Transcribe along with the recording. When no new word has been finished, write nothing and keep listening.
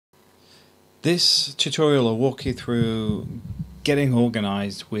This tutorial will walk you through getting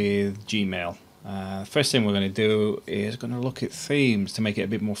organized with Gmail. First thing we're going to do is going to look at themes to make it a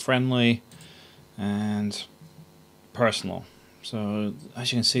bit more friendly and personal. So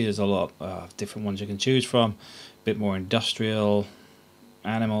as you can see, there's a lot of different ones you can choose from. A bit more industrial,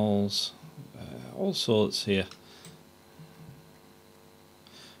 animals, all sorts here.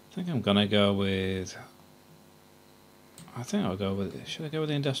 I think I'm going to go with... should I go with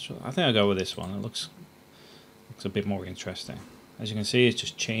the industrial? I think I'll go with this one. It looks a bit more interesting. As you can see, it's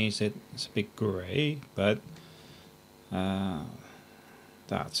just changed it. It's a bit grey, but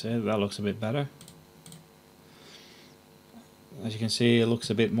that's it. That looks a bit better. As you can see, it looks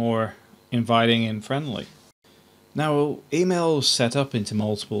a bit more inviting and friendly. Now, email is set up into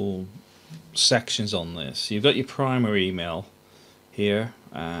multiple sections on this. You've got your primary email here,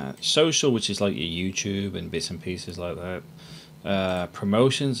 social, which is like your YouTube and bits and pieces like that.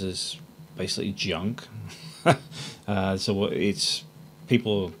 Promotions is basically junk. So it's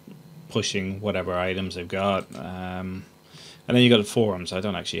people pushing whatever items they've got, and then you got the forums. I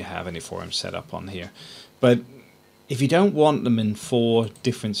don't actually have any forums set up on here, but if you don't want them in 4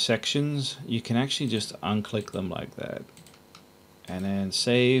 different sections, you can actually just unclick them like that and then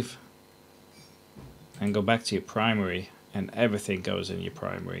save and go back to your primary, and everything goes in your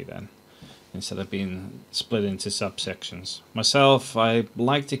primary then, instead of being split into subsections. Myself, I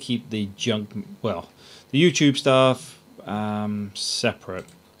like to keep the the YouTube stuff separate.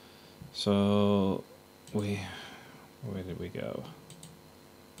 So where did we go?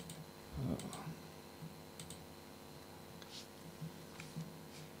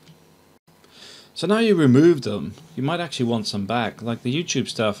 So now you remove them, you might actually want some back. Like the YouTube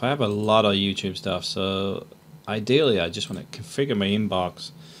stuff, I have a lot of YouTube stuff, so ideally I just want to configure my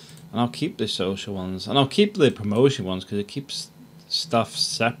inbox, and I'll keep the social ones, and I'll keep the promotion ones because it keeps stuff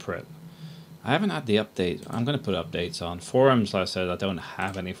separate. I haven't had the update. I'm going to put updates on. Forums, like I said, I don't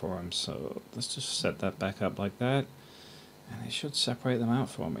have any forums, so let's just set that back up like that, and it should separate them out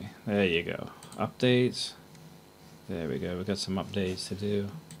for me. There you go. Updates. There we go. We've got some updates to do.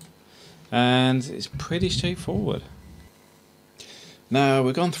 And it's pretty straightforward. Now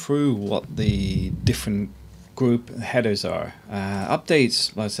we've gone through what the different group headers are.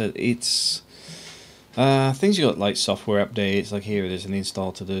 Updates, like I said, it's things you got like software updates. Like here, there's an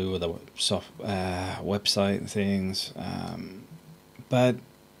install to do with a website and things. But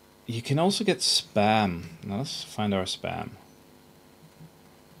you can also get spam. Now let's find our spam.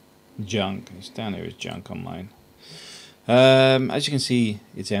 Junk. It's down here as junk on mine. As you can see,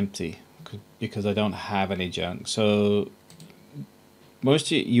 it's empty because I don't have any junk. So most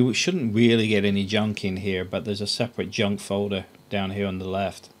of you shouldn't really get any junk in here, but there's a separate junk folder down here on the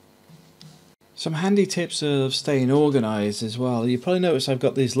left. Some handy tips of staying organized as well. You probably notice I've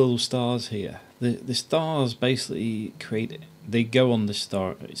got these little stars here. The stars basically they go on the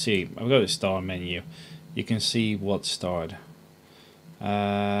star. See, I've got a star menu. You can see what's starred.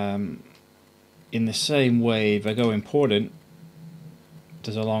 In the same way, if I go important,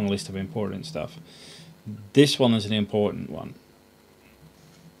 there's a long list of important stuff. This one is an important one.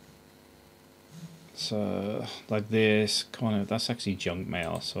 So like this kind of, that's actually junk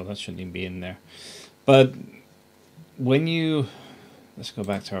mail, so that shouldn't even be in there. But when you, let's go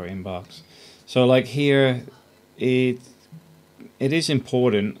back to our inbox. So like here, it is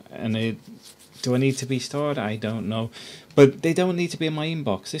important, and do I need to be starred? I don't know, but they don't need to be in my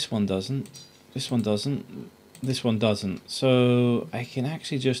inbox. This one doesn't. This one doesn't. This one doesn't. So I can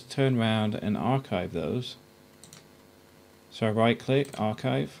actually just turn around and archive those. So I right click,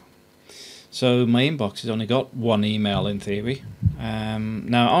 archive. So my inbox has only got 1 email in theory.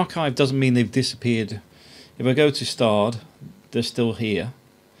 Now archive doesn't mean they've disappeared. If I go to starred, they're still here.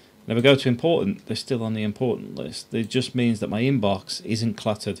 And if I go to important, they're still on the important list. It just means that my inbox isn't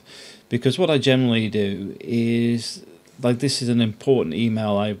cluttered. Because what I generally do is, like this is an important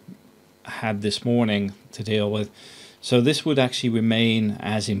email I had this morning to deal with, so this would actually remain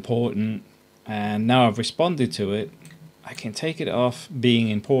as important, and now I've responded to it, I can take it off being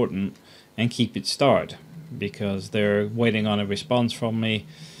important and keep it starred because they're waiting on a response from me.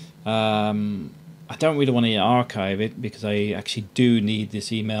 I don't really want to archive it because I actually do need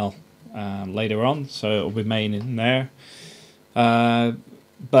this email later on, so it'll remain in there.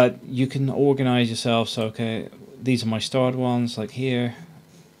 But you can organize yourself, so okay, these are my starred ones, like here.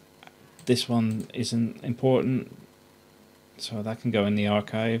 This one isn't important, so that can go in the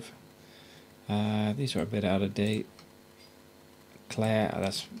archive. These are a bit out of date. Claire,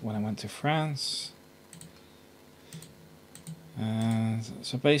 that's when I went to France.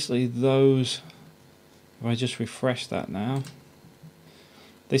 So basically those, if I just refresh that now,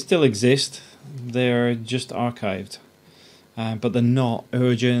 they still exist. they're just archived. But they're not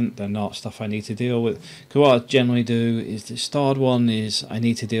urgent, they're not stuff I need to deal with. Because what I generally do is the starred one is I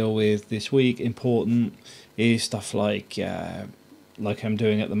need to deal with this week. Important is stuff like I'm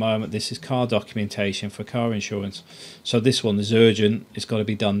doing at the moment. This is car documentation for car insurance. So this one is urgent, it's got to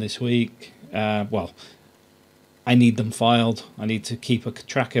be done this week. I need them filed. I need to keep a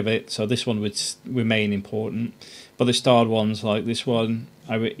track of it. So this one would remain important. But the starred ones like this one,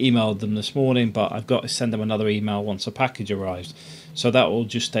 I emailed them this morning, but I've got to send them another email once the package arrives. So that will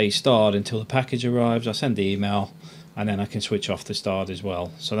just stay starred until the package arrives. I send the email, and then I can switch off the starred as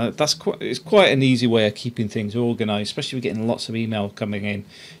well. So it's quite an easy way of keeping things organised, especially if you're getting lots of email coming in.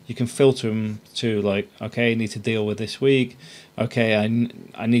 You can filter them to like, okay, I need to deal with this week. Okay,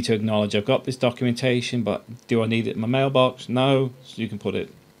 I need to acknowledge I've got this documentation, but do I need it in my mailbox? No. So you can put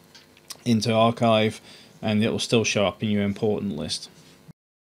it into archive, and it will still show up in your important list.